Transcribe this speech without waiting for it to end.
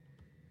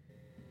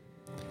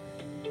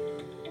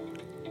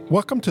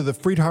Welcome to the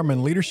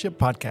Friedharman Leadership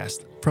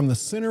Podcast from the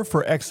Center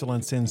for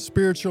Excellence in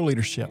Spiritual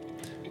Leadership,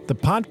 the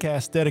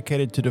podcast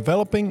dedicated to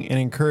developing and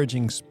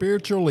encouraging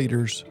spiritual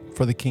leaders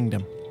for the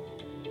kingdom.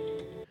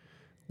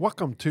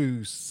 Welcome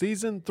to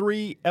Season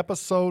 3,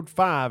 Episode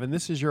 5, and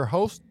this is your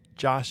host,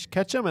 Josh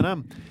Ketchum, and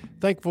I'm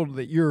thankful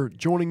that you're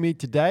joining me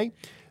today.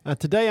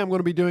 Today I'm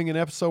going to be doing an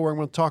episode where I'm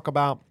going to talk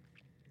about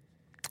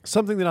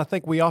something that I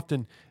think we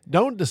often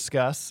don't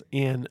discuss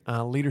in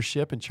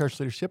leadership and church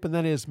leadership, and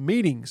that is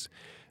meetings.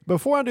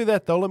 Before I do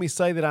that, though, let me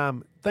say that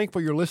I'm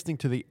thankful you're listening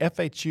to the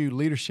FHU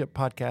Leadership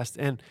Podcast,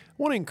 and I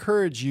want to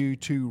encourage you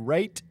to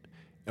rate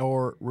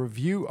or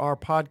review our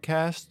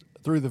podcast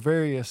through the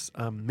various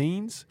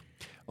means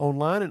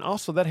online, and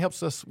also that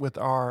helps us with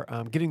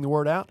our getting the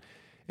word out.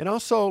 And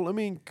also, let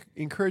me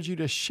encourage you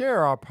to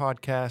share our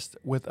podcast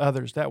with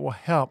others. That will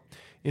help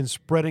in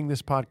spreading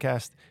this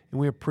podcast, and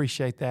we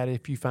appreciate that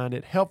if you find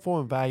it helpful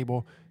and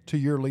valuable to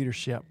your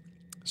leadership.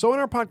 So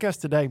in our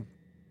podcast today,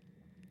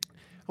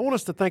 I want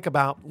us to think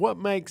about what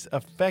makes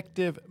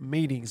effective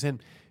meetings.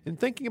 And in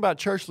thinking about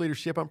church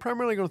leadership, I'm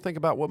primarily going to think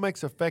about what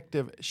makes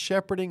effective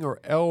shepherding or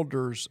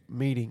elders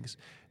meetings.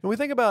 When we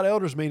think about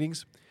elders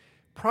meetings,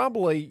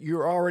 probably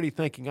you're already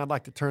thinking, I'd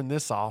like to turn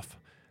this off.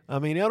 I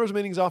mean, elders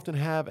meetings often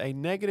have a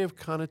negative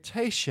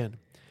connotation,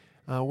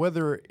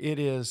 whether it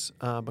is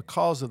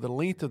because of the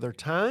length of their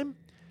time,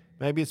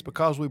 maybe it's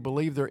because we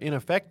believe they're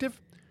ineffective,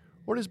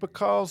 or it is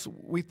because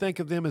we think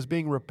of them as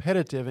being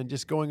repetitive and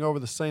just going over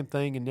the same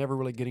thing and never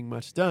really getting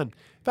much done.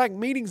 In fact,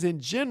 meetings in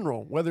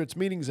general, whether it's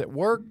meetings at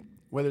work,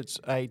 whether it's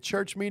a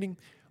church meeting,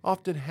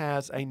 often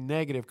has a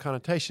negative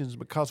connotations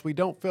because we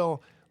don't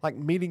feel like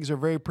meetings are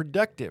very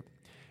productive.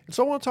 And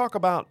so I want to talk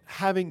about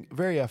having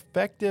very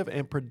effective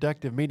and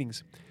productive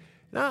meetings.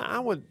 Now, I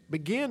would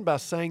begin by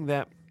saying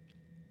that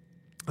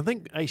I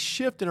think a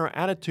shift in our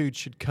attitude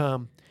should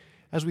come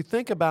as we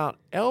think about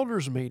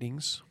elders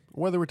meetings,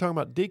 whether we're talking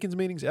about deacons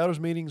meetings, elders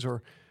meetings,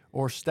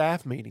 or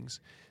staff meetings,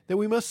 that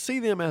we must see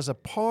them as a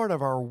part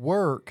of our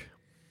work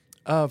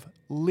of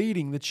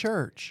leading the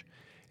church.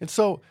 And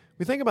so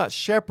we think about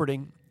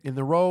shepherding in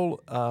the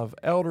role of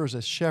elders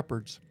as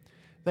shepherds.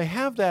 They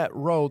have that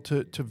role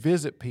to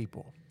visit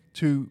people,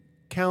 to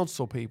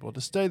counsel people, to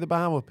study the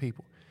Bible with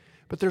people.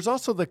 But there's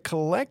also the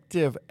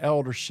collective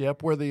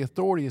eldership where the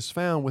authority is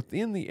found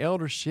within the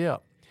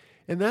eldership.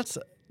 And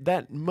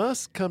that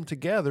must come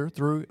together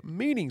through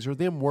meetings or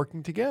them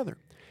working together.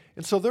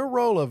 And so their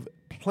role of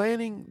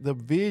planning the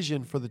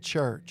vision for the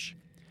church,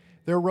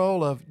 their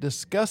role of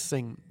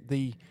discussing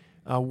the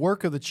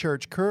work of the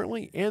church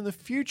currently and the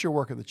future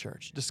work of the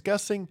church,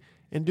 discussing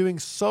and doing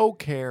soul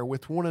care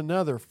with one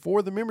another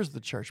for the members of the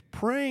church,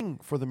 praying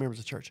for the members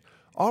of the church.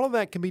 All of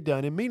that can be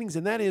done in meetings,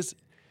 and that is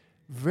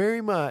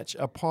very much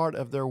a part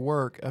of their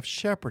work of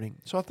shepherding.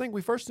 So I think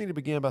we first need to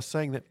begin by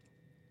saying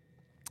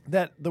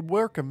that the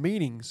work of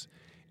meetings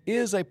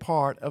is a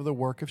part of the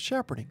work of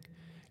shepherding.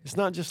 It's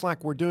not just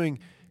like we're doing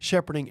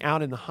shepherding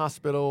out in the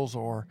hospitals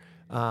or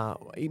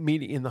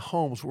meeting in the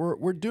homes.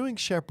 We're doing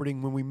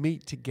shepherding when we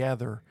meet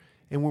together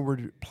and when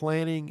we're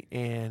planning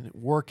and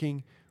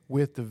working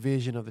with the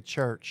vision of the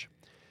church.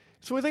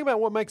 So when we think about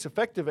what makes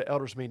effective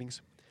elders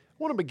meetings, I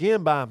want to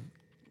begin by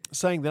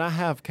saying that I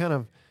have kind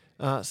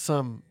of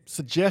some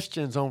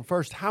suggestions on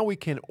first how we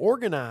can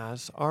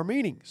organize our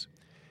meetings.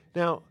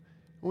 Now,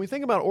 when we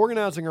think about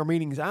organizing our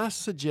meetings, I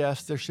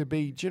suggest there should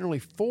be generally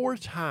 4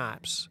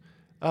 types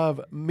of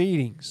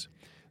meetings.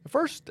 The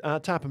first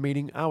type of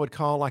meeting I would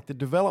call like the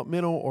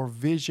developmental or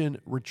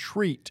vision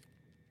retreat.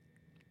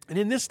 And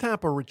in this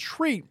type of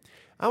retreat,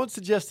 I would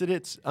suggest that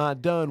it's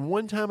done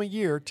one time a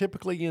year,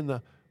 typically in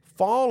the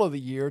fall of the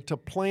year, to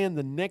plan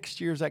the next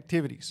year's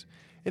activities.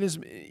 And as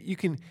you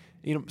can,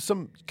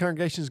 some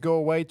congregations go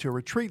away to a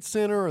retreat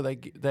center, or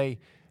they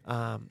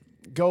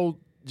go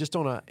just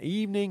on an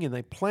evening and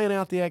they plan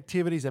out the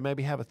activities. They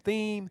maybe have a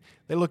theme.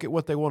 They look at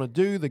what they want to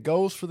do, the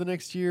goals for the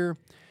next year.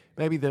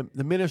 Maybe the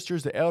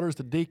ministers, the elders,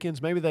 the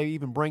deacons, maybe they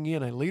even bring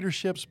in a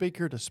leadership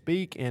speaker to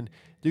speak and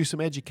do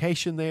some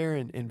education there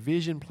and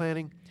vision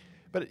planning.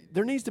 But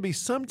there needs to be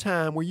some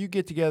time where you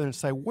get together and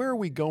say, where are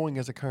we going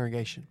as a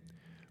congregation?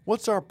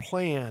 What's our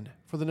plan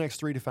for the next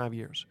 3 to 5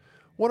 years?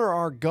 What are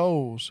our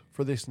goals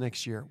for this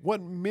next year?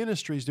 What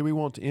ministries do we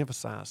want to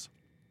emphasize?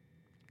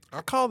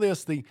 I call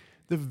this the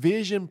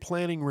vision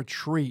planning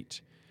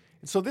retreat.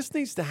 And so this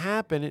needs to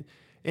happen,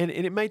 and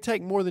it may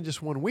take more than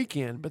just one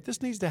weekend, but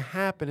this needs to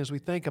happen as we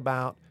think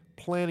about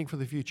planning for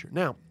the future.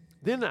 Now,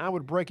 then I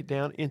would break it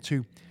down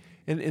into,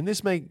 and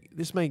this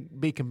may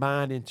be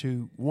combined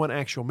into one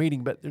actual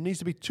meeting, but there needs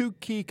to be 2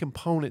 key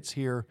components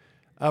here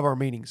of our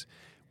meetings.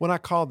 What I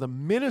call the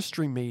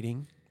ministry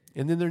meeting,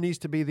 and then there needs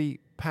to be the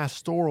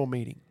pastoral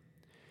meeting.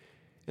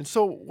 And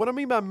so what I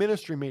mean by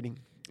ministry meeting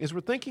is we're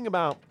thinking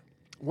about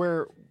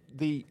where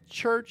the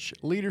church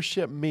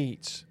leadership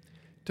meets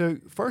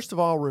to, first of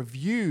all,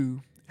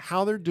 review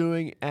how they're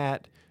doing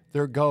at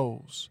their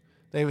goals.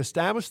 They've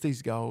established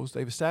these goals.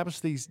 They've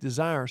established these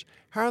desires.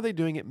 How are they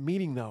doing at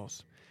meeting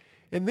those?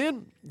 And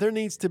then there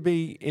needs to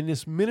be, in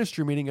this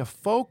ministry meeting, a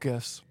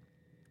focus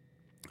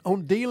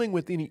on dealing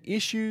with any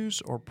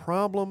issues or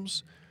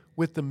problems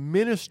with the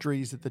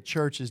ministries that the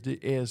church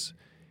is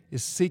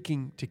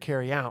seeking to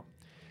carry out.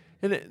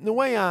 And the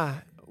way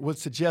I would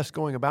suggest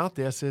going about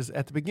this is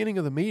at the beginning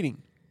of the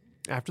meeting,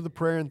 after the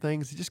prayer and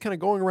things, just kind of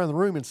going around the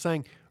room and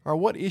saying, all right,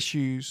 what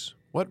issues,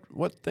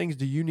 what things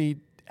do you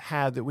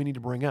have that we need to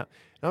bring up?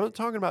 And I'm not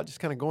talking about just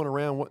kind of going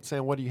around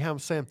saying, what do you have? I'm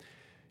saying,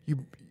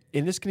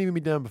 and this can even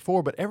be done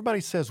before, but everybody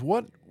says,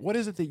 what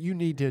is it that you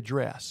need to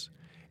address?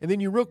 And then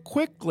you real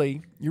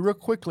quickly,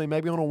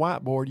 maybe on a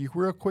whiteboard, you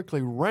real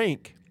quickly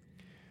rank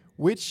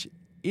which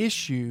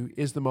issue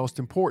is the most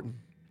important.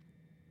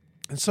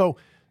 And so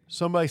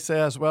somebody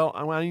says, well,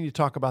 I need to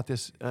talk about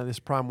this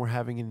problem we're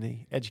having in the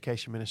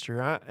education ministry,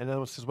 right? And another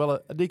one says, well,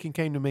 a deacon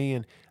came to me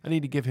and I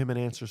need to give him an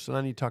answer, so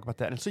I need to talk about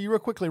that. And so you real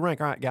quickly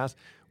rank, all right, guys,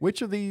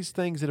 which of these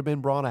things that have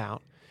been brought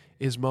out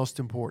is most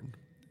important?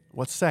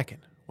 What's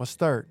second? What's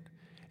third?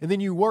 And then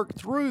you work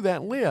through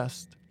that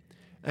list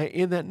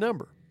in that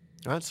number.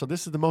 All right, so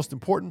this is the most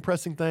important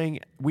pressing thing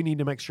we need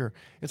to make sure.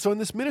 And so in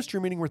this ministry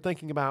meeting, we're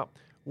thinking about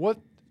what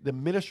the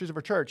ministries of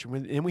our church,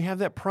 and we have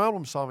that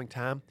problem-solving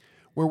time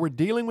where we're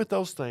dealing with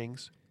those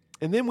things.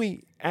 And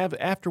then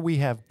after we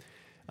have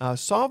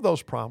solved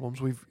those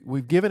problems,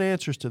 we've given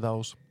answers to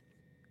those,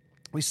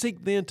 we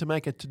seek then to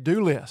make a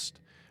to-do list.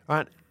 All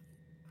right,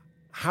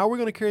 how are we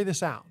going to carry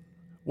this out?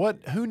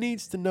 Who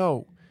needs to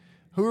know?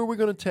 Who are we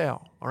going to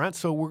tell? All right,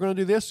 so we're going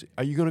to do this.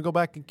 Are you going to go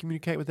back and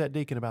communicate with that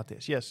deacon about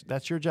this? Yes,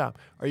 that's your job.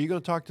 Are you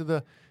going to talk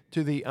to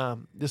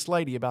this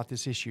lady about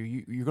this issue?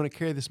 You're going to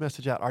carry this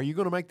message out. Are you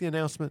going to make the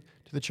announcement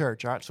to the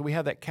church? All right, so we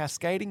have that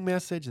cascading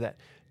message,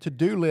 that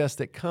to-do list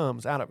that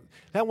comes out of it.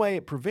 That way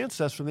it prevents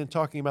us from then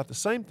talking about the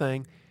same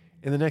thing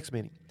in the next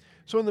meeting.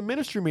 So in the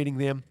ministry meeting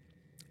then,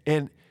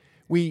 and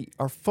we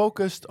are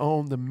focused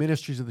on the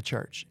ministries of the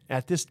church.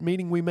 At this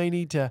meeting, we may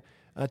need to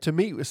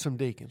meet with some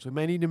deacons. We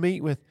may need to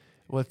meet with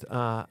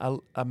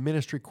a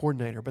ministry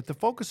coordinator. But the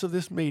focus of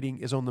this meeting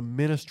is on the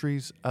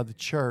ministries of the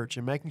church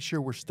and making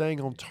sure we're staying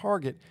on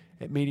target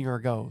at meeting our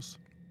goals.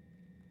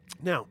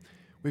 Now,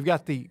 we've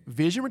got the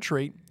vision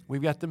retreat,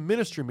 we've got the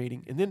ministry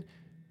meeting, and then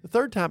the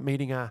third type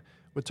meeting I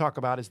would talk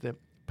about is the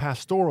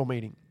pastoral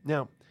meeting.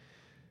 Now,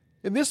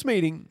 in this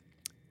meeting,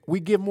 we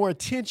give more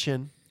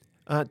attention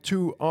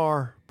to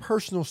our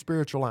personal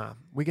spiritual life.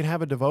 We can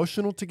have a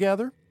devotional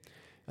together,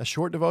 a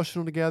short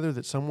devotional together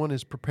that someone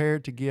is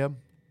prepared to give.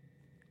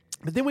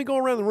 But then we go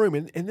around the room,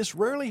 and this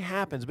rarely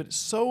happens, but it's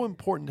so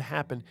important to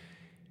happen.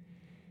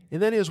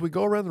 And that is we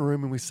go around the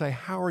room and we say,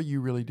 how are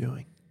you really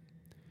doing?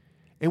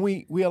 And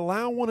we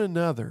allow one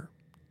another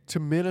to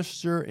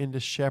minister and to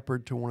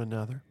shepherd to one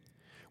another.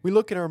 We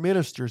look at our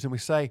ministers and we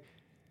say,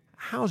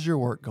 how's your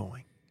work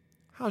going?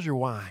 How's your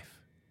wife?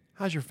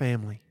 How's your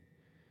family?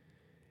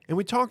 And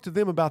we talk to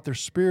them about their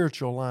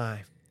spiritual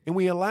life. And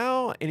we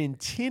allow an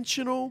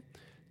intentional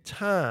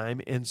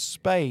time and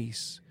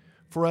space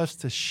for us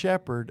to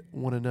shepherd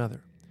one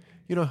another.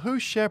 You know, who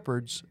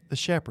shepherds the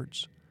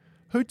shepherds?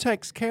 Who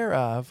takes care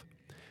of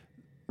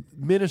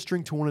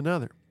ministering to one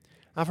another?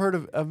 I've heard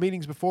of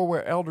meetings before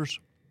where elders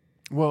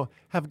will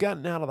have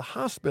gotten out of the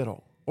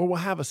hospital or will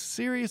have a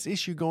serious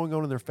issue going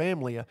on in their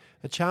family, a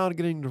child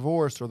getting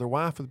divorced or their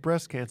wife with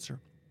breast cancer.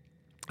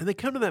 And they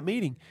come to that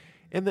meeting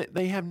and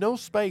they have no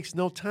space,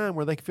 no time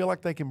where they feel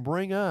like they can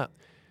bring up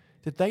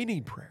that they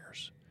need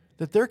prayers,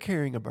 that they're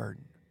carrying a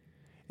burden.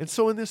 And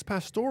so in this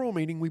pastoral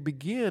meeting, we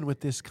begin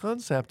with this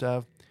concept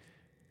of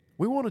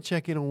we want to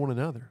check in on one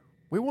another.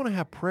 We want to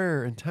have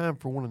prayer and time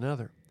for one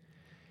another.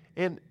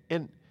 And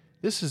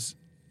this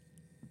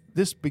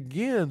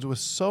begins with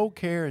soul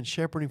care and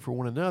shepherding for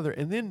one another.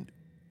 And then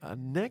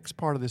next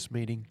part of this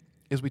meeting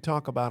is we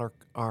talk about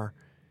our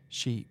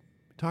sheep,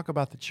 talk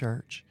about the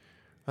church.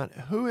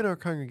 Who in our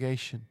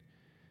congregation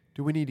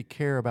do we need to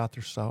care about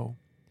their soul?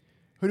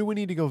 Who do we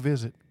need to go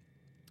visit?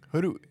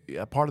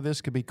 A part of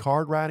this could be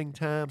card writing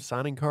time,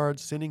 signing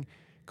cards, sending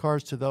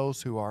cards to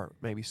those who are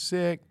maybe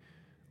sick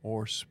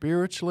or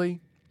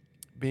spiritually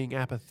being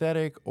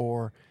apathetic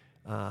or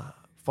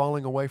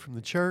falling away from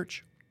the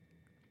church.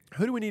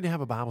 Who do we need to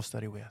have a Bible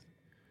study with?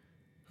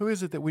 Who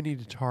is it that we need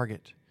to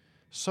target?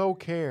 Soul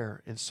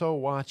care and soul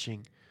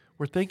watching.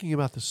 We're thinking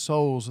about the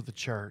souls of the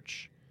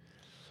church.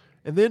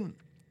 And then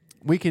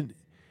we can,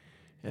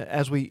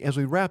 as we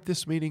wrap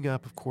this meeting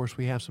up, of course,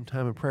 we have some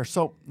time in prayer.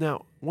 So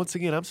now, once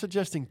again, I'm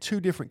suggesting two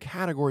different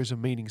categories of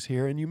meetings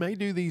here, and you may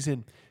do these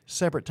in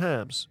separate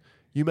times.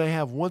 You may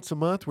have once a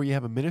month where you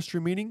have a ministry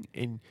meeting,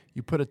 and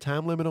you put a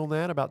time limit on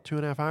that, about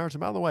 2.5 hours.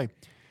 And by the way,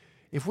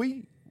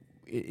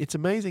 it's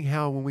amazing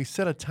how when we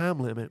set a time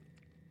limit,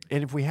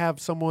 and if we have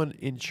someone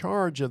in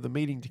charge of the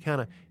meeting to kind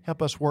of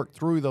help us work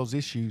through those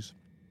issues,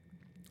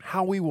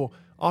 how we will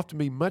often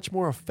be much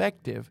more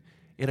effective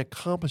in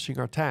accomplishing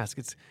our task.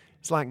 It's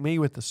like me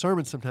with the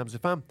sermon sometimes.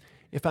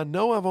 If I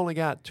know I've only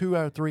got 2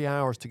 or 3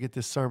 hours to get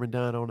this sermon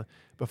done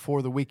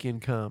before the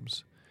weekend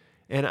comes,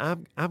 and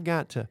I've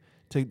got to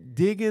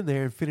dig in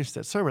there and finish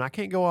that sermon. I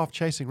can't go off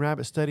chasing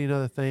rabbits, studying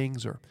other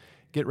things, or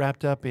get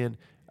wrapped up in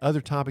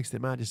other topics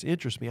that might just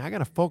interest me. I got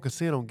to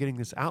focus in on getting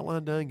this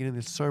outline done, getting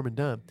this sermon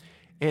done.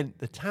 And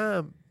the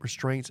time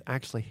restraints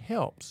actually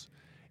helps.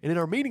 And in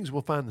our meetings,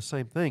 we'll find the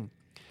same thing.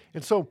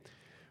 And so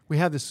we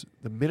have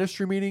the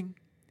ministry meeting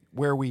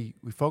where we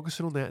focus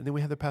on that, and then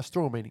we have the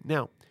pastoral meeting.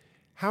 Now,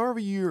 however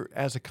you,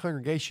 as a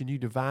congregation, you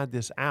divide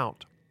this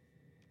out,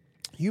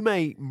 you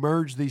may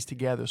merge these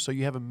together. So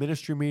you have a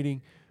ministry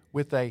meeting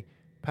with a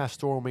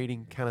pastoral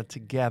meeting kind of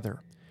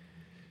together.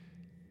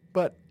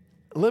 But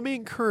let me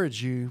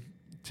encourage you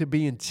to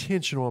be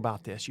intentional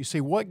about this. You see,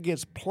 what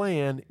gets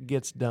planned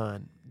gets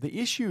done. The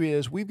issue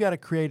is we've got to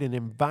create an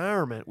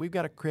environment. We've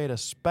got to create a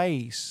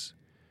space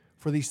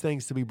for these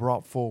things to be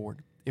brought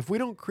forward. If we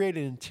don't create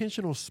an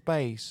intentional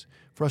space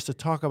for us to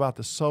talk about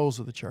the souls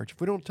of the church,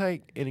 if we don't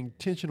take an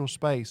intentional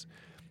space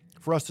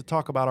for us to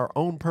talk about our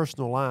own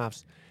personal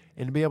lives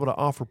and to be able to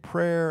offer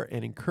prayer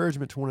and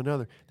encouragement to one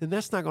another, then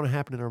that's not going to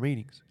happen in our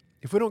meetings.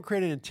 If we don't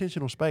create an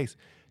intentional space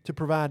to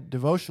provide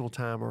devotional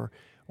time or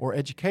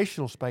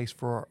educational space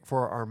for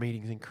our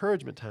meetings,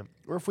 encouragement time,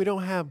 or if we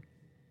don't have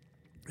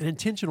an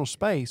intentional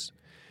space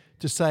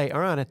to say,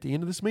 all right, at the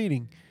end of this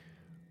meeting,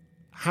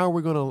 how are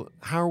we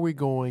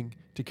going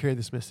to carry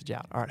this message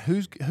out? All right,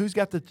 who's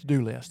got the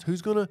to-do list?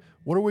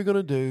 What are we going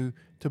to do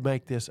to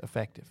make this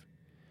effective?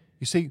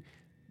 You see,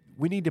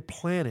 we need to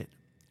plan it.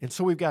 And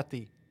so we've got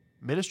the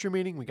ministry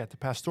meeting, we got the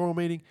pastoral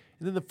meeting,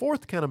 and then the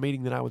fourth kind of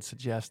meeting that I would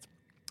suggest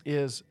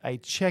is a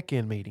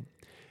check-in meeting.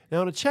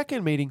 Now, in a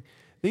check-in meeting,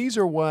 these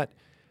are what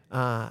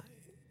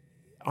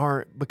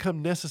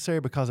become necessary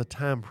because of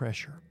time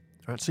pressure.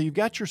 All right, so you've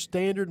got your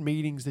standard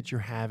meetings that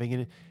you're having,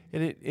 and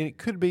it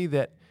could be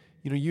that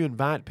you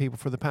invite people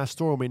for the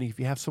pastoral meeting. If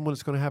you have someone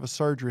that's going to have a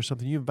surgery or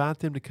something, you invite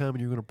them to come and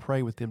you're going to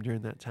pray with them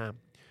during that time.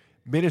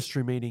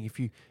 Ministry meeting, if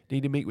you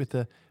need to meet with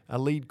a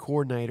lead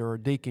coordinator or a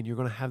deacon, you're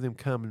going to have them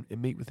come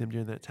and meet with them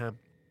during that time.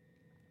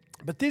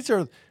 But these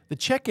are the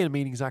check-in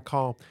meetings I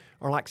call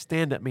are like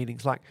stand-up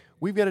meetings. Like,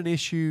 we've got an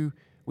issue,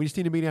 we just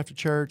need to meet after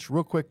church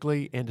real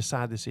quickly and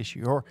decide this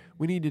issue. Or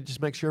we need to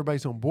just make sure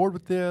everybody's on board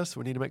with this.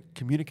 We need to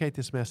communicate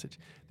this message.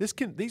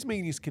 These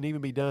meetings can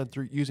even be done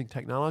through using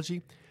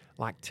technology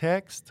like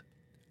text,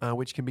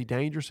 which can be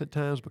dangerous at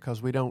times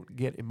because we don't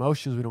get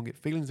emotions, we don't get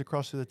feelings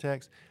across through the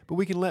text. But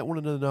we can let one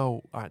another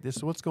know, all right, this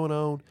is what's going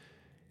on.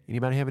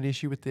 Anybody have an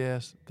issue with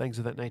this? Things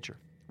of that nature.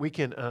 We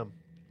can,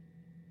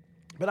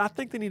 but I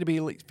think they need to be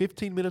at least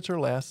 15 minutes or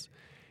less,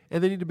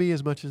 and they need to be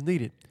as much as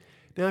needed.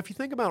 Now, if you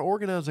think about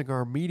organizing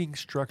our meeting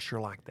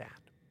structure like that,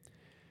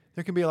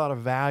 there can be a lot of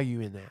value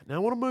in that. Now, I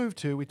want to move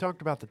to, we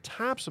talked about the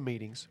types of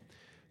meetings.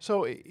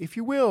 So if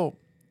you will,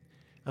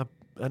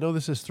 I know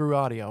this is through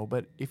audio,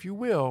 but if you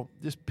will,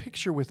 just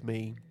picture with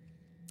me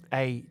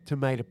a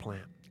tomato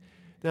plant.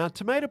 Now, a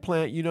tomato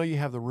plant, you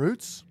have the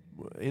roots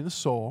in the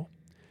soil,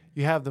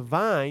 you have the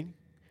vine,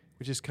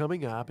 which is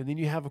coming up, and then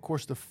you have, of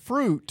course, the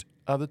fruit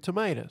of the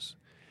tomatoes.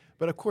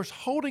 But, of course,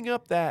 holding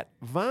up that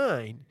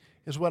vine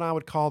is what I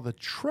would call the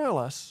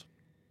trellis,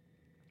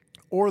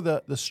 or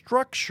the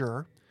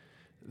structure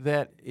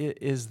that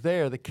is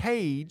there, the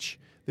cage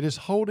that is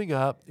holding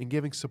up and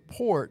giving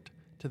support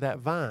to that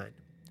vine.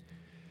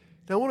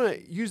 Now, I want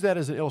to use that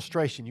as an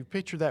illustration. You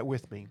picture that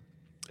with me.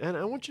 And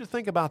I want you to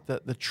think about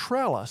the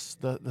trellis,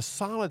 the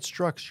solid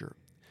structure.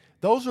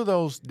 Those are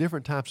those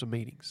different types of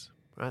meetings,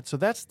 right? So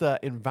that's the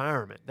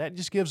environment. That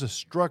just gives a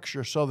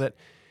structure so that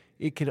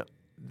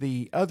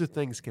the other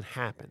things can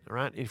happen, all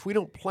right? If we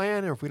don't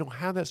plan or if we don't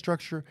have that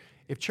structure,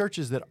 if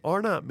churches that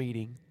are not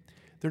meeting,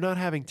 they're not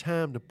having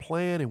time to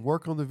plan and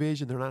work on the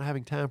vision, they're not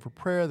having time for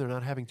prayer, they're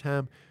not having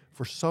time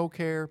for soul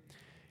care.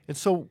 And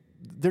so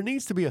there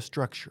needs to be a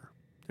structure.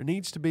 There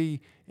needs to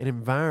be an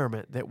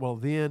environment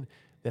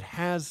that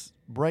has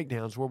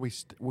breakdowns where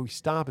we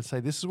stop and say,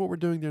 this is what we're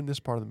doing during this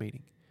part of the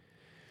meeting.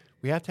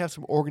 We have to have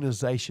some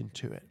organization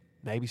to it.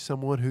 Maybe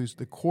someone who's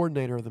the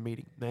coordinator of the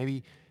meeting,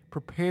 maybe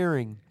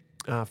preparing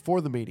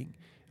for the meeting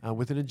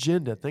with an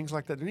agenda, things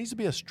like that. There needs to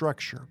be a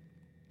structure.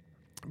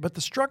 But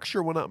the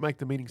structure will not make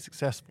the meeting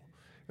successful.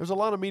 There's a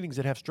lot of meetings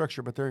that have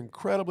structure, but they're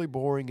incredibly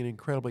boring and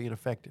incredibly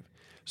ineffective.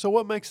 So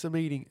what makes the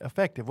meeting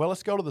effective? Well,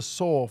 let's go to the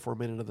soil for a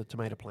minute of the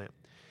tomato plant.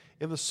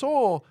 In the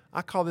soil,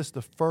 I call this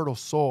the fertile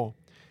soil.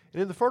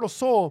 And in the fertile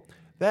soil,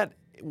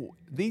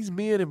 these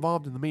men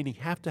involved in the meeting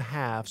have to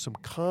have some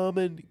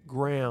common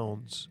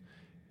grounds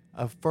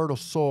of fertile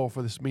soil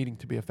for this meeting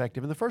to be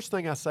effective. And the first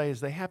thing I say is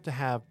they have to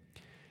have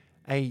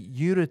a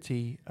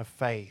unity of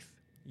faith.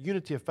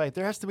 Unity of faith.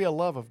 There has to be a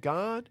love of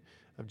God,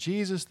 of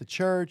Jesus, the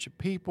church, of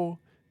people,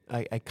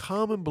 a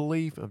common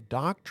belief of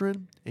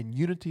doctrine and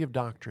unity of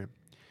doctrine.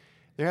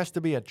 There has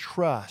to be a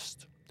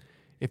trust.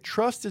 If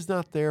trust is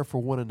not there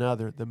for one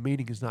another, the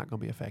meeting is not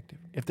going to be effective.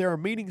 If there are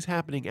meetings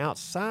happening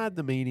outside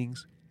the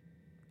meetings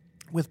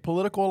with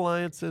political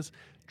alliances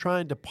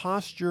trying to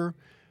posture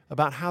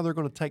about how they're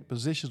going to take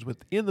positions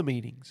within the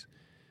meetings,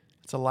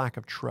 it's a lack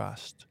of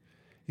trust.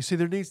 You see,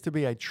 there needs to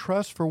be a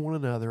trust for one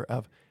another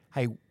of,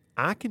 hey,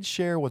 I can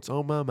share what's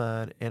on my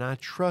mind, and I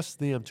trust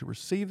them to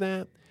receive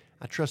that.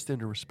 I trust them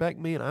to respect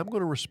me, and I'm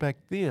going to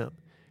respect them.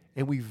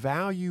 And we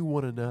value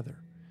one another.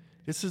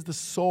 This is the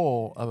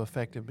soul of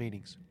effective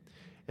meetings.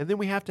 And then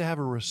we have to have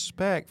a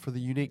respect for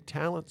the unique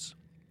talents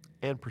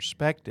and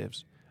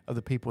perspectives of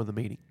the people in the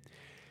meeting.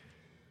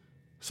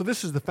 So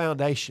this is the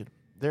foundation.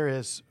 There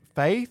is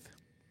faith,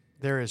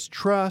 there is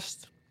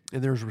trust,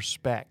 and there's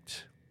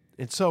respect.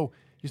 And so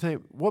you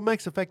think, what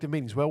makes effective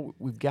meetings? Well,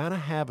 we've got to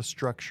have a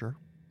structure.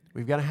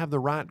 We've got to have the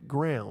right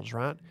grounds,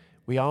 right?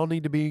 We all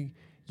need to be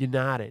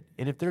united.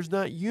 And if there's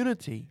not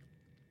unity,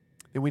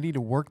 then we need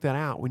to work that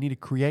out. We need to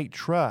create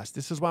trust.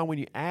 This is why when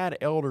you add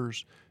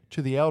elders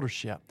to the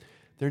eldership,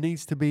 there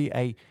needs to be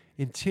a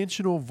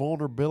intentional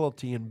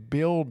vulnerability in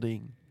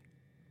building,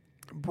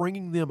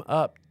 bringing them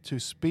up to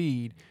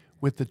speed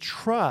with the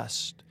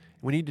trust.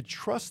 We need to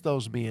trust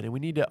those men, and we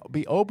need to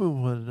be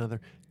open with one another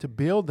to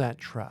build that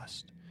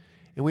trust.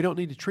 And we don't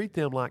need to treat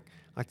them like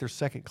they're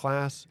second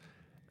class,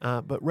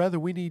 but rather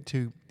we need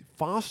to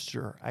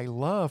foster a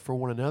love for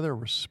one another,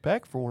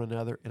 respect for one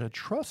another, and a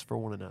trust for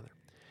one another.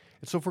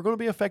 And so if we're going to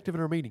be effective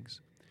in our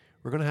meetings,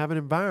 we're going to have an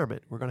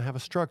environment, we're going to have a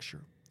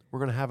structure, we're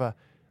going to have a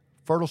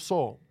fertile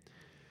soil.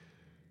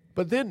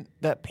 But then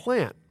that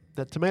plant,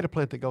 that tomato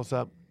plant that goes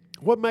up,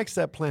 what makes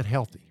that plant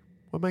healthy?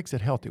 What makes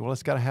it healthy? Well,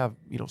 it's got to have,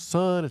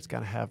 sun, it's got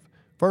to have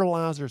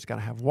fertilizer, it's got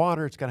to have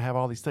water, it's got to have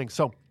all these things.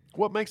 So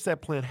what makes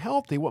that plant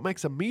healthy? What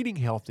makes a meeting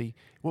healthy?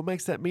 What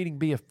makes that meeting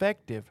be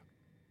effective?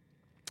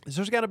 Is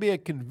there's got to be a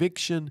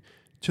conviction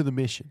to the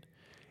mission.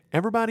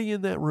 Everybody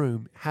in that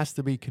room has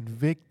to be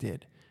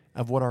convicted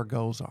of what our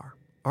goals are.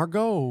 Our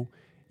goal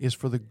is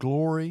for the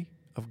glory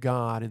of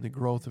God and the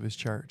growth of His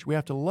church. We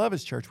have to love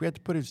His church. We have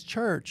to put His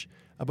church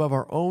above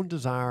our own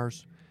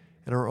desires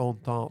and our own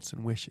thoughts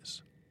and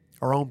wishes,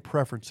 our own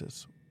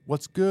preferences.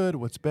 What's good,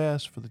 what's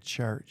best for the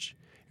church.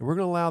 And we're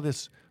going to allow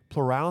this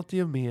plurality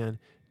of men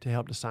to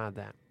help decide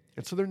that.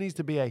 And so there needs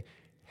to be a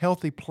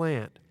healthy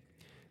plant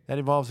that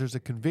involves there's a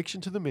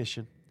conviction to the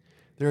mission.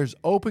 There's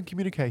open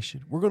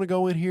communication. We're going to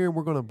go in here and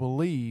we're going to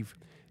believe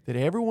that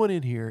everyone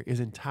in here is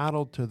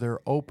entitled to their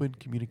open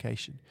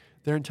communication.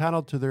 They're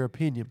entitled to their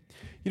opinion.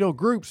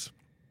 Groups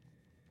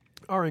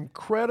are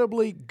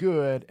incredibly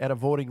good at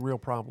avoiding real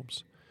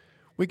problems.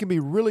 We can be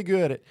really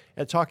good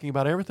at talking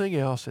about everything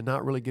else and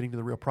not really getting to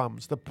the real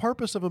problems. The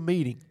purpose of a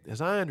meeting, as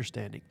I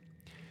understand it,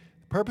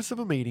 the purpose of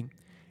a meeting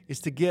is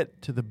to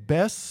get to the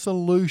best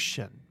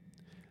solution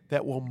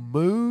that will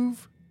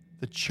move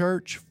the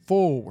church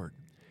forward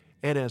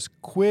in as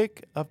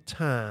quick of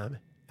time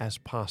as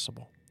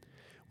possible.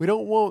 We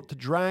don't want to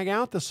drag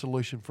out the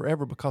solution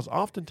forever because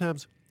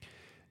oftentimes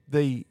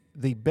the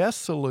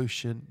best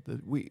solution,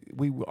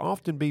 we will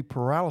often be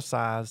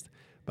paralyzed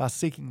by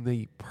seeking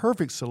the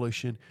perfect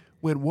solution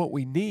when what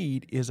we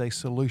need is a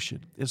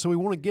solution. And so we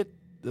want to get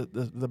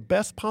the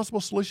best possible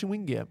solution we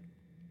can get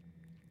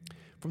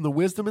from the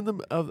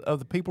wisdom of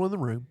the people in the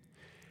room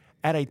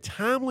at a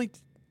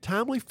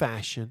timely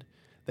fashion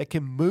that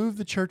can move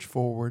the church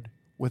forward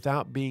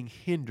without being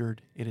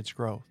hindered in its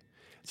growth.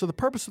 So the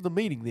purpose of the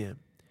meeting then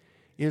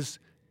is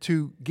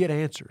to get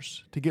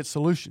answers, to get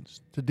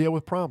solutions, to deal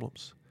with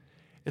problems.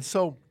 And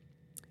so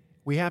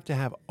we have to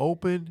have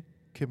open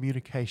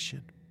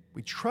communication.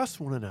 We trust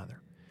one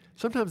another.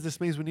 Sometimes this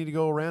means we need to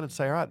go around and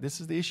say, all right,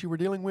 this is the issue we're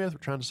dealing with. We're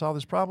trying to solve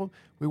this problem.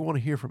 We want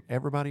to hear from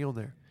everybody on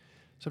there.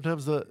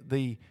 Sometimes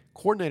the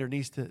coordinator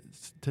needs to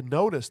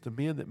notice the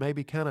men that may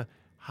be kind of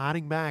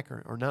hiding back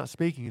or not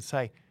speaking and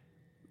say,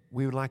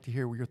 we would like to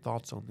hear your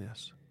thoughts on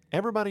this.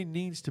 Everybody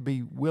needs to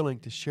be willing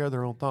to share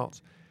their own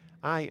thoughts.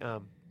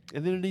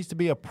 And then it needs to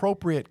be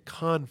appropriate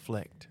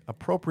conflict.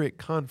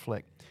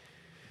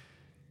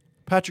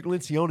 Patrick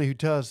Lencioni, who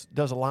does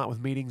a lot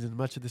with meetings, and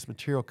much of this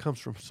material comes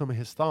from some of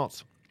his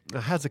thoughts,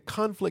 has a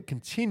conflict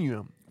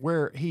continuum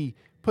where he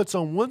puts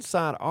on one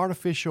side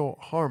artificial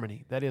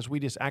harmony. That is, we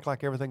just act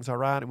like everything's all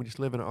right and we just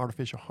live in an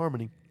artificial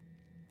harmony.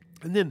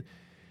 And then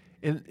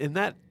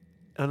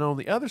and on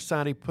the other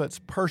side, he puts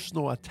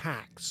personal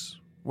attacks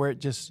where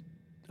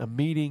a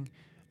meeting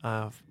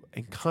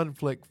and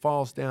conflict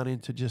falls down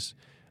into just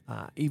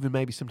even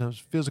maybe sometimes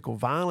physical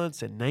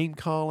violence and name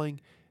calling,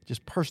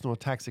 just personal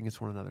attacks against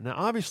one another. Now,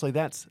 obviously,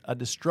 that's a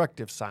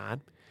destructive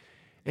side.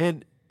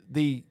 And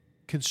the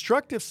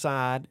constructive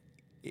side,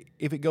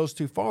 if it goes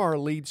too far,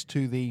 leads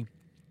to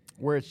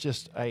where it's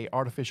just a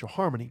artificial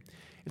harmony.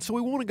 And so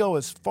we want to go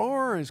as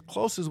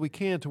close as we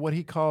can to what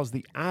he calls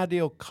the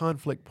ideal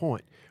conflict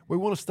point. We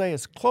want to stay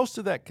as close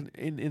to that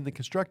in the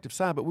constructive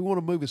side, but we want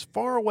to move as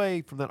far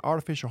away from that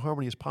artificial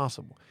harmony as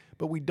possible.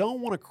 But we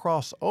don't want to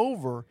cross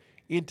over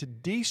into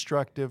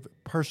destructive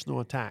personal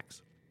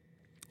attacks.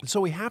 And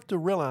so we have to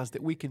realize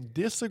that we can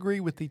disagree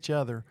with each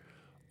other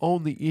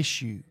on the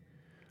issue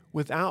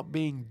without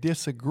being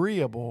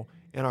disagreeable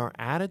in our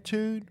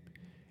attitude,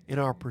 in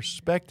our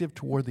perspective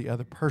toward the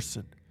other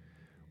person.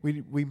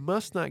 We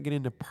must not get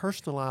into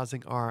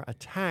personalizing our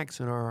attacks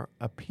and our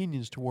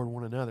opinions toward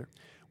one another.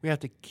 We have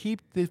to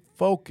keep the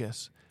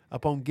focus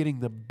upon getting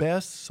the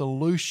best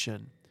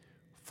solution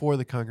for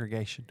the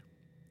congregation.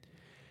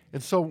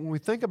 And so when we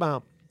think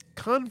about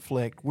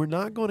conflict, we're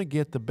not going to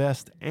get the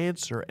best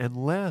answer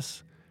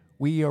unless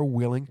we are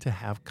willing to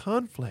have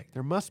conflict.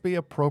 There must be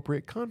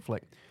appropriate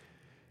conflict.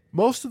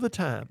 Most of the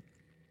time,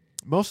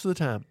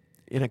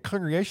 in a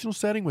congregational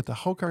setting with the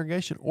whole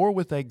congregation or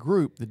with a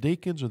group, the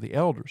deacons or the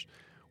elders,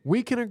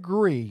 We can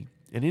agree,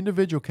 an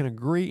individual can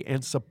agree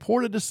and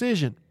support a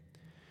decision,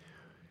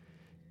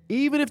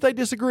 even if they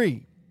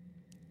disagree,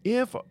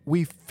 if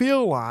we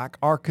feel like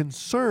our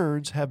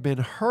concerns have been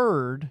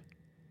heard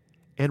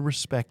and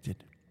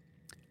respected.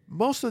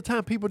 Most of the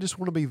time, people just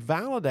want to be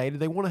validated.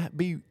 They want to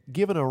be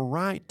given a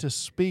right to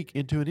speak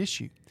into an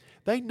issue.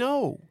 They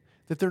know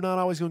that they're not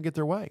always going to get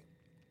their way.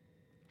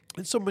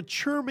 And so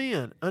mature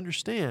men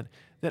understand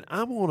that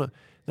I'm going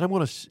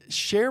to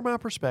share my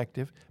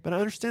perspective, but I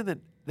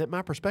understand that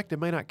my perspective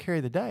may not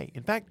carry the day.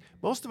 In fact,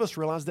 most of us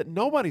realize that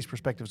nobody's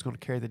perspective is going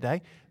to carry the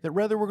day, that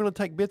rather we're going to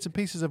take bits and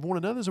pieces of one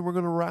another's and we're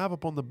going to arrive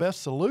upon the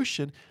best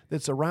solution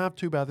that's arrived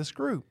to by this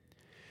group.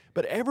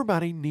 But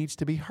everybody needs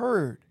to be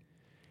heard.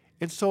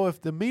 And so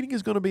if the meeting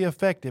is going to be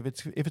effective,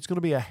 if it's going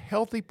to be a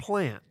healthy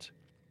plant,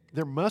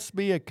 there must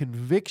be a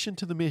conviction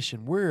to the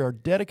mission. We are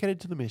dedicated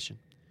to the mission.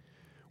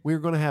 We're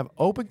going to have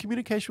open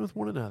communication with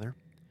one another,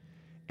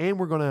 and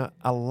we're going to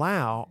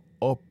allow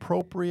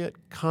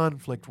appropriate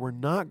conflict. We're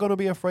not going to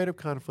be afraid of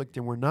conflict,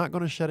 and we're not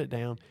going to shut it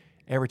down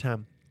every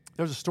time.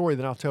 There's a story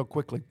that I'll tell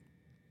quickly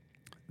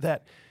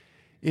that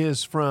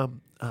is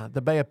from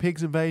the Bay of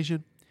Pigs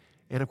invasion.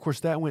 And, of course,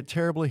 that went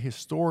terribly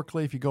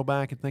historically. If you go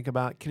back and think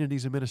about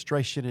Kennedy's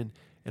administration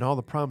and all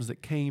the problems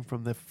that came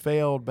from the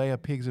failed Bay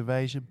of Pigs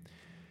invasion.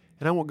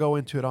 And I won't go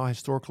into it all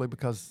historically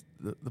because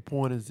the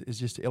point is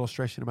just an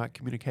illustration about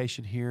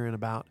communication here and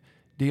about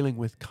dealing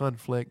with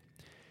conflict.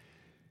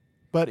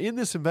 But in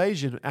this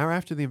invasion, or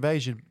after the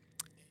invasion,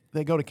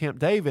 they go to Camp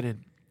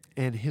David,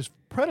 and his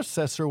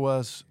predecessor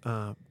was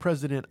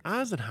President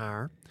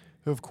Eisenhower,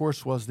 who, of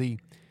course, was the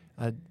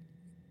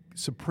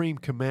supreme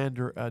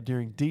commander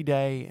during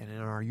D-Day and in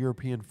our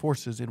European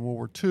forces in World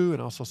War II,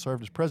 and also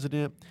served as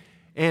president.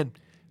 And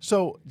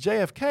so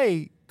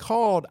JFK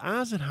called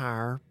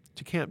Eisenhower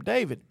to Camp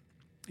David.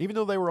 Even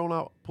though they were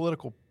on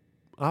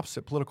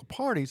opposite political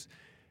parties,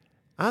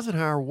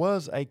 Eisenhower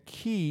was a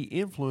key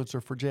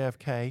influencer for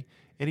JFK,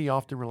 and he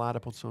often relied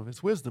upon some of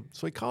his wisdom.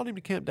 So he called him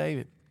to Camp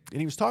David, and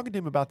he was talking to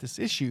him about this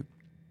issue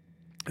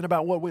and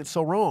about what went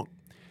so wrong.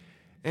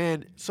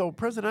 And so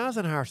President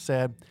Eisenhower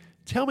said,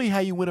 "Tell me how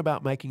you went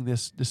about making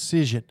this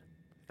decision."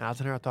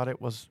 Eisenhower thought it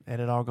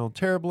had all gone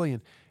terribly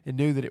and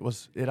knew that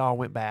it all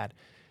went bad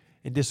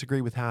and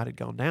disagreed with how it had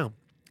gone down.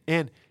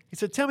 And he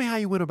said, "Tell me how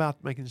you went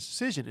about making this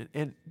decision."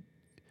 And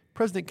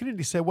President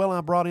Kennedy said, "Well,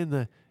 I brought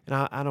in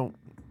I don't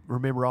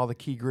remember all the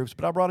key groups,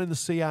 but I brought in the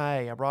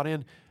CIA, I brought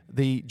in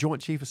the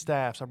Joint Chief of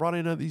Staffs, I brought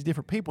in these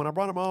different people, and I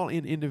brought them all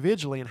in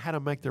individually and had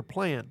them make their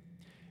plan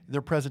and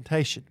their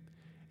presentation.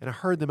 And I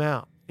heard them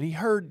out. And he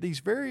heard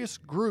these various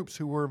groups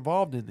who were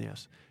involved in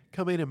this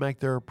come in and make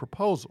their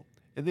proposal.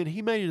 And then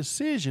he made a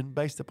decision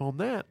based upon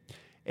that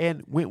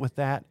and went with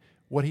that,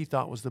 what he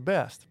thought was the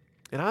best."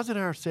 And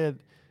Eisenhower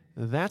said,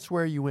 "That's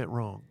where you went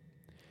wrong.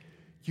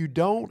 You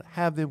don't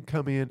have them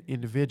come in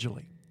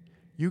individually.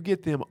 You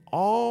get them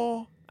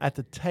all at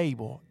the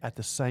table at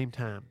the same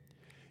time.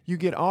 You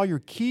get all your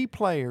key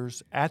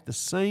players at the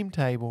same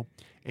table,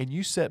 and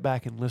you sit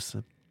back and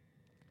listen.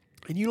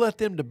 And you let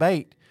them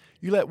debate.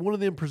 You let one of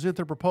them present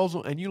their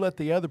proposal, and you let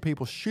the other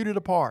people shoot it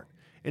apart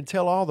and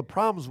tell all the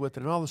problems with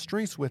it and all the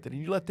strengths with it.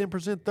 And you let them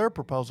present their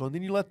proposal, and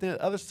then you let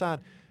the other side,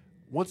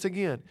 once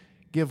again,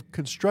 give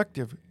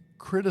constructive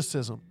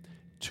criticism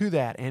to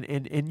that,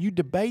 and you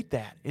debate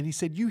that." And he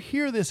said, "You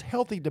hear this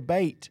healthy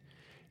debate,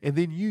 and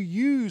then you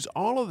use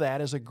all of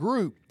that as a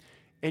group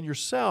and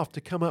yourself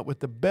to come up with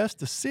the best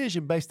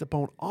decision based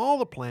upon all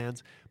the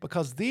plans,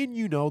 because then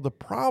you know the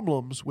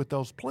problems with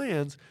those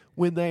plans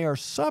when they are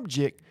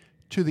subject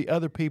to the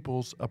other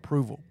people's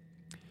approval."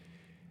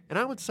 And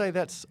I would say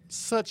that's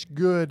such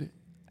good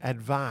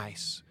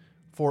advice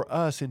for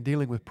us in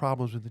dealing with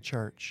problems in the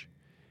church.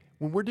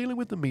 When we're dealing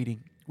with the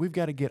meeting, we've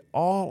got to get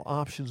all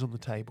options on the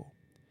table.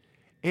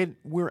 And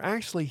we're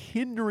actually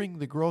hindering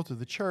the growth of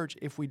the church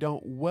if we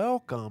don't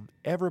welcome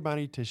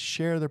everybody to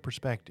share their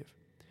perspective.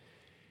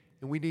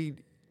 And we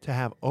need to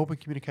have open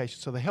communication.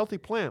 So the healthy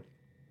plant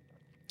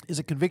is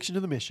a conviction to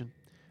the mission,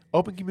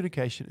 open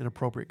communication, and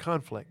appropriate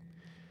conflict.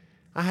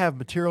 I have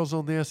materials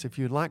on this. If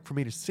you'd like for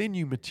me to send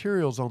you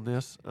materials on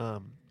this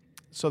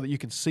so that you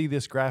can see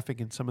this graphic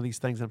and some of these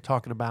things I'm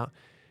talking about,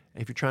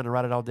 if you're trying to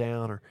write it all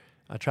down or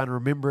trying to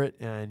remember it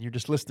and you're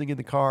just listening in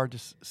the car,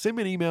 just send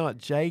me an email at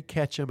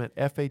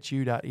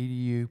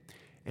jketchum@fhu.edu,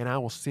 and I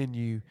will send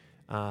you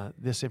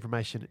this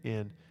information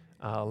in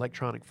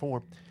electronic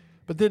form.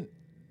 But then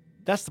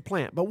that's the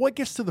plant. But what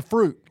gets to the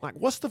fruit? Like,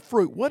 what's the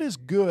fruit? What is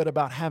good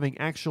about having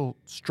actual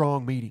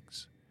strong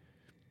meetings?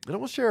 And I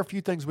want to share a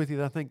few things with you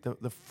that I think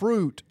the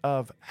fruit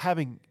of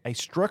having a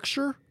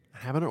structure,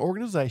 having an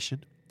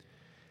organization,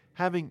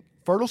 having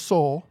fertile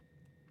soil,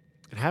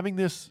 and having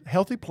this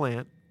healthy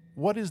plant.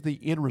 What is the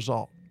end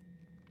result?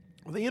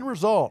 Well, the end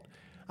result,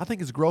 I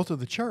think, is growth of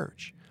the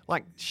church.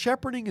 Like,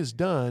 shepherding is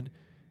done,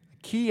 a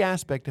key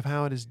aspect of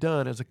how it is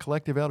done as a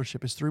collective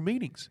eldership is through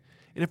meetings.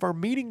 And if our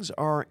meetings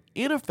are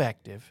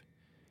ineffective,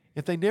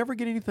 if they never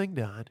get anything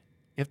done,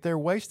 if they're a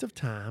waste of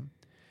time,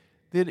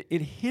 then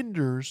it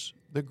hinders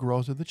the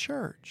growth of the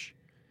church.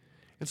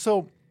 And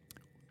so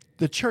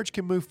the church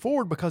can move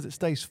forward because it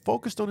stays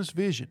focused on its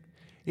vision.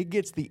 It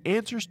gets the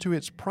answers to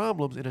its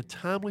problems in a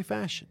timely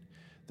fashion.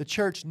 The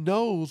church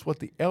knows what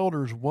the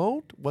elders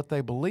want, what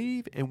they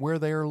believe, and where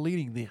they are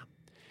leading them.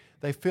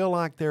 They feel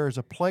like there is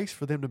a place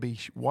for them to be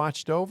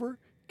watched over,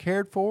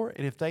 cared for,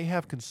 and if they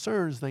have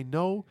concerns, they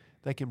know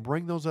they can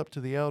bring those up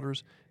to the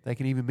elders. They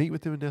can even meet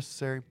with them if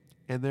necessary,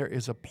 and there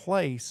is a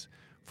place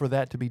for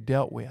that to be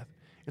dealt with.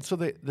 And so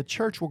the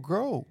church will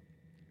grow.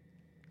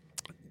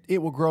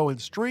 It will grow in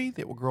strength,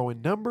 it will grow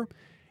in number,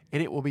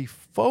 and it will be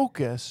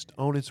focused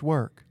on its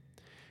work.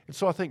 And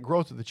so I think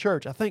growth of the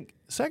church. I think,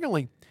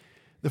 secondly,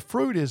 the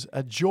fruit is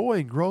a joy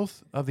and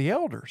growth of the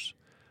elders.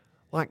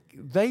 Like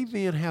they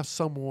then have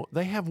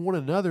they have one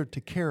another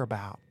to care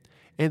about.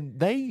 And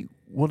they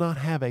will not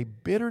have a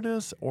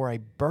bitterness or a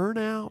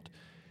burnout,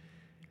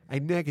 a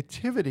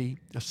negativity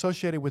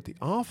associated with the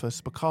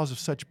office because of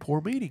such poor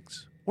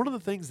meetings. One of the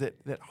things that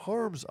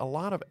harms a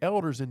lot of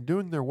elders in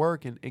doing their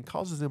work and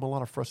causes them a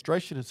lot of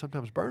frustration and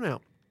sometimes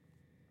burnout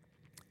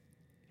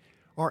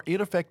are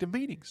ineffective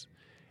meetings.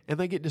 And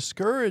they get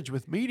discouraged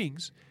with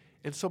meetings.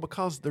 And so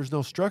because there's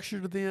no structure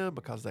to them,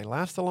 because they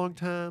last a long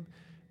time,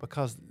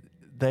 because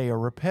they are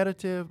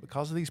repetitive,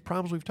 because of these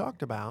problems we've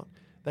talked about,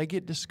 they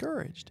get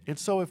discouraged. And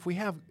so if we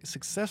have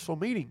successful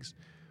meetings,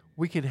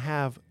 we can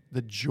have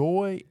the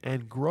joy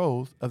and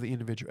growth of the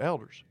individual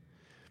elders.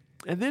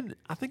 And then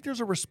I think there's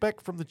a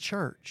respect from the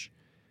church.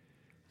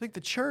 I think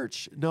the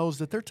church knows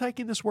that they're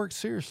taking this work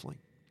seriously.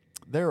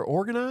 They're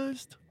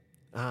organized.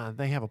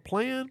 They have a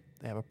plan.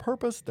 They have a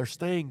purpose. They're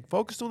staying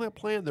focused on that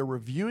plan. They're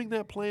reviewing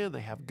that plan.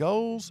 They have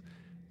goals.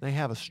 They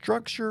have a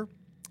structure.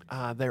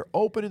 They're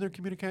open in their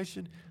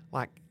communication.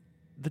 Like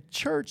the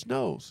church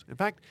knows. In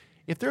fact,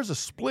 if there's a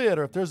split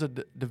or if there's a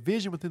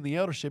division within the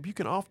eldership, you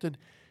can often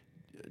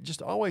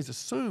just always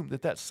assume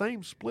that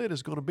same split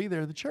is going to be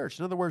there in the church.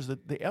 In other words,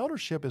 the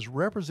eldership is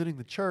representing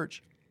the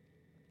church,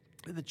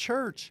 and the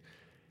church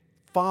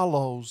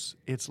follows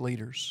its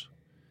leaders.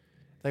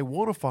 They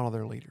want to follow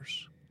their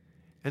leaders.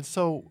 And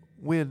so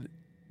when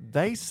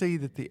they see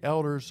that the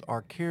elders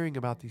are caring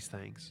about these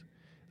things,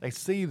 they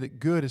see that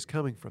good is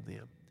coming from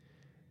them,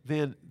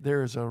 then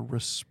there is a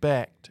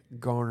respect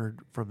garnered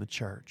from the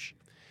church.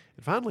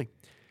 And finally,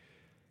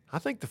 I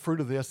think the fruit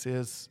of this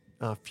is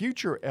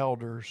future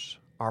elders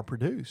are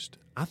produced.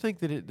 I think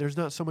that there's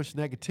not so much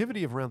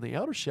negativity around the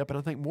eldership, and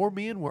I think more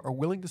men are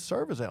willing to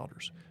serve as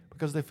elders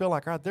because they feel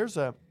like, all right, there's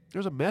a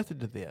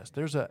method to this,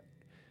 there's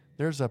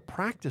a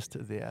practice to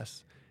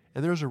this,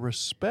 and there's a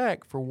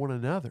respect for one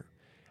another.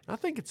 And I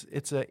think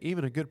it's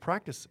even a good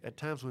practice at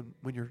times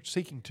when you're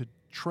seeking to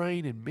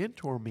train and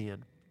mentor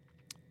men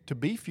to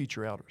be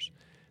future elders,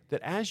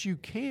 that as you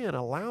can,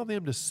 allow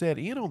them to set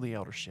in on the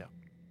eldership,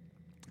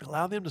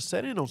 allow them to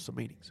set in on some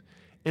meetings,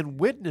 and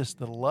witness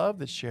the love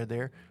that's shared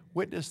there,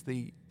 witness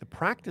the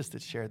practice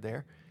that's shared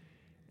there,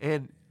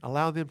 and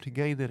allow them to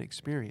gain that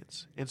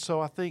experience. And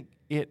so I think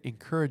it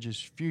encourages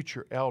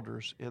future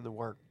elders in the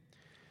work.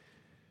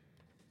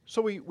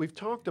 So we've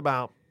talked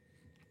about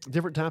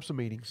different types of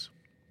meetings.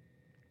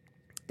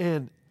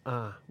 And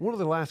one of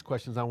the last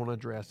questions I want to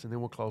address, and then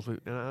we'll close, and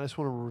I just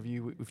want to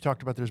review, we've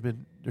talked about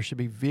there should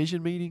be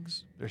vision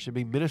meetings, there should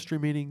be ministry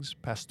meetings,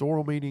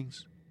 pastoral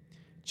meetings,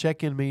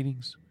 check-in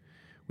meetings.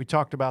 We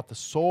talked about the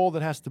soil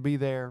that has to be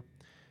there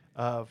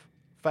of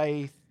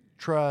faith,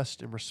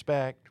 trust, and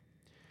respect.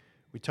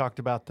 We talked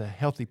about the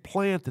healthy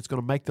plant that's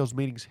going to make those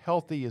meetings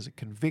healthy as a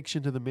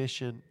conviction to the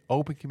mission,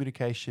 open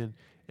communication,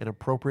 and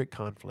appropriate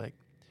conflict.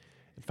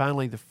 And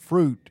finally, the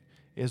fruit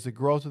is the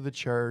growth of the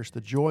church,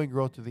 the joy and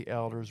growth of the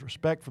elders,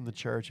 respect from the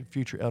church, and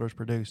future elders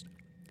produced.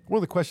 One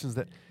of the questions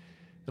that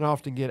I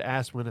often get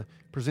asked when I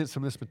present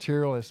some of this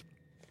material is,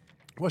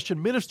 well, should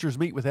ministers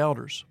meet with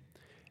elders?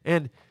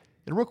 And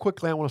real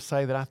quickly, I want to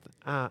say that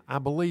I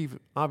believe,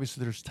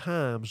 obviously, there's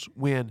times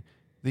when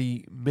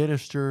the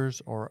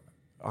ministers are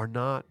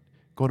not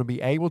going to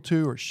be able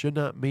to or should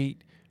not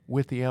meet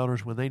with the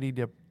elders when they need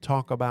to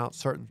talk about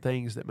certain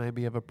things that may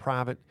be of a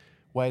private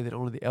way that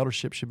only the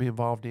eldership should be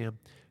involved in.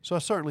 So I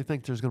certainly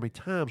think there's going to be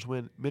times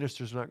when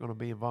ministers are not going to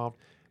be involved.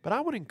 But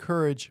I would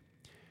encourage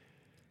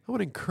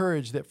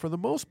that for the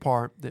most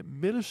part that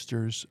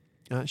ministers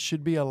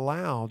should be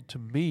allowed to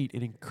meet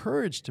and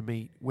encouraged to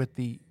meet with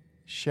the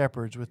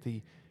shepherds, with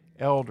the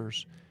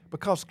elders,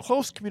 because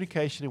close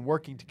communication and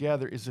working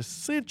together is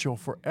essential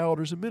for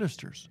elders and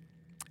ministers.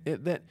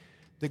 That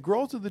the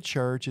growth of the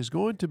church is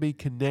going to be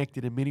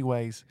connected in many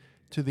ways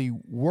to the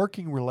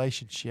working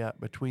relationship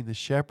between the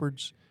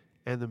shepherds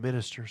and the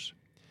ministers.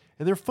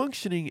 And they're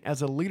functioning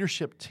as a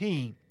leadership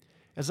team.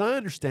 As I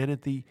understand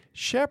it, the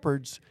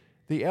shepherds,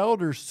 the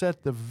elders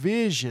set the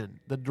vision,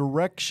 the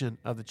direction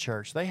of the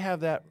church. They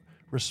have that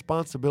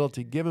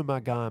responsibility given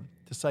by God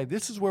to say,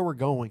 this is where we're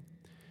going.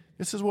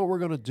 This is what we're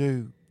going to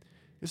do.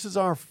 This is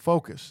our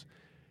focus.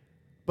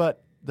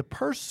 But the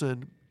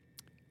person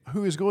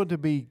who is going to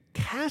be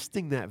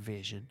casting that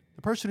vision,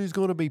 the person who's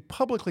going to be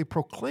publicly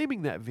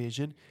proclaiming that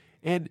vision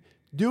and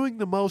doing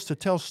the most to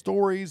tell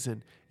stories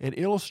and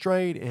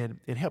illustrate and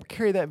help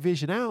carry that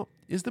vision out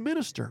is the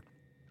minister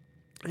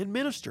and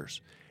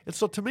ministers. And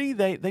so to me,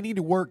 they need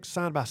to work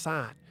side by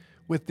side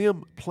with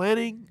them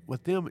planning,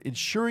 with them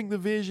ensuring the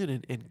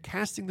vision and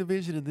casting the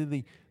vision, and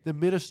then the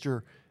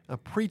minister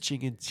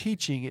preaching and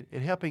teaching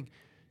and helping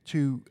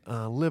to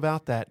live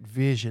out that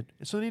vision.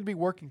 And so they need to be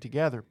working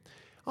together.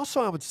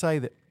 Also, I would say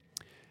that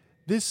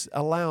this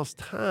allows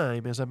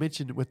time, as I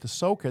mentioned with the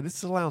soul care,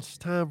 this allows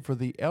time for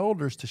the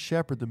elders to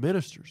shepherd the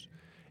ministers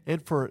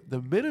and for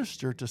the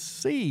minister to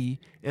see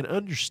and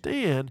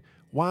understand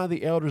why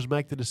the elders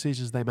make the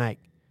decisions they make.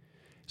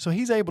 So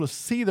he's able to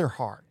see their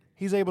heart.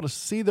 He's able to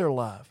see their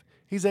love.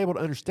 He's able to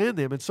understand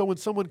them. And so when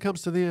someone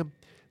comes to them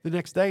the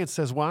next day and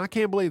says, well, I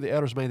can't believe the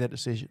elders made that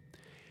decision,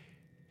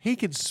 he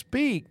can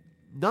speak,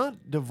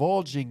 not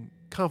divulging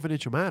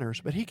confidential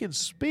matters, but he can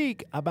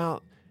speak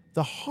about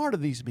the heart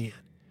of these men.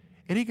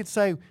 And he can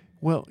say,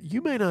 well,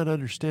 you may not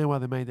understand why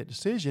they made that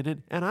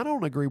decision, and I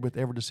don't agree with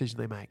every decision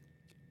they make,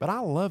 but I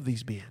love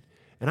these men.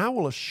 And I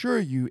will assure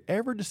you,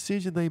 every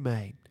decision they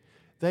made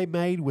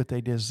with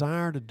a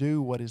desire to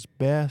do what is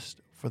best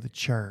for the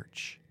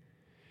church.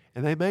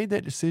 And they made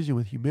that decision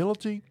with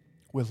humility,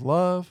 with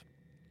love,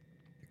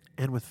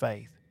 and with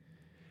faith.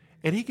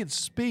 And he can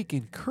speak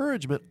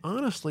encouragement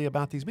honestly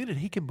about these men, and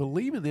he can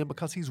believe in them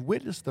because he's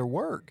witnessed their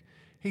work.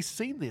 He's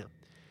seen them.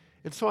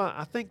 And so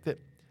I think that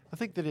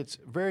it's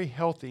very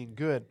healthy and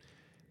good.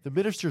 The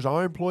ministers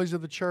are employees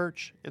of the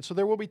church, and so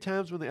there will be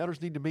times when the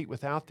elders need to meet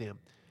without them.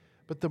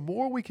 But the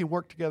more we can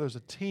work together as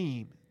a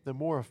team, the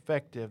more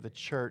effective the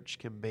church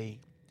can be.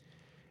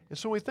 And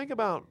so when we think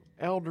about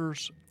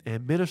elders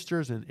and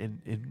ministers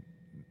and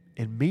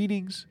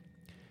meetings,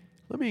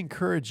 let me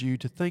encourage you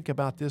to think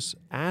about this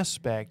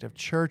aspect of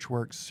church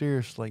work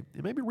seriously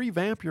and maybe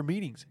revamp your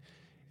meetings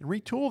and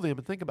retool them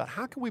and think about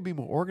how can we be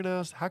more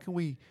organized? How can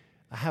we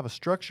have a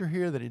structure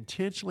here that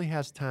intentionally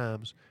has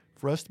times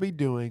for us to be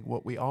doing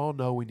what we all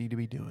know we need to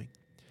be doing?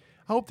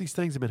 I hope these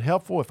things have been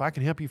helpful. If I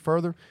can help you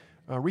further,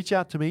 reach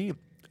out to me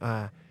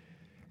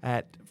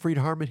at Freed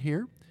Harmon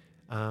here.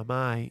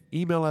 My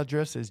email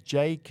address is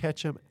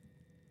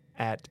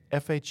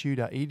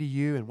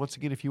jketchum@fhu.edu. And once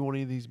again, if you want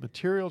any of these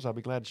materials, I'll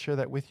be glad to share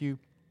that with you.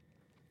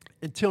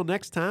 Until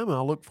next time,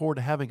 I'll look forward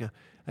to having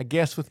a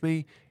guest with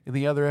me in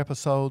the other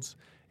episodes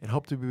and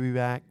hope to be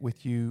back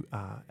with you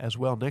as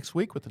well next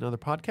week with another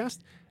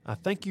podcast.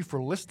 Thank you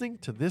for listening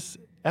to this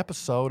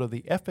episode of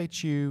the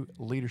FHU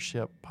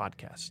Leadership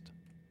Podcast.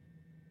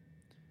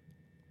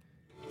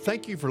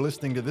 Thank you for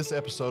listening to this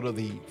episode of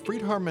the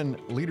Freed Harmon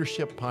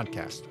Leadership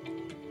Podcast.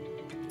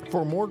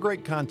 For more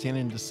great content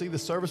and to see the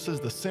services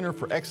the Center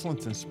for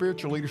Excellence in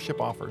Spiritual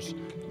Leadership offers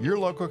your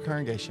local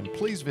congregation,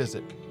 please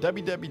visit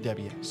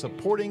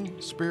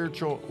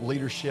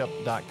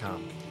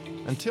www.supportingspiritualleadership.com.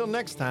 Until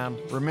next time,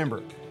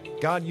 remember,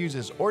 God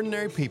uses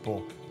ordinary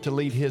people to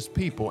lead His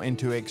people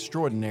into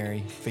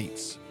extraordinary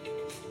feats.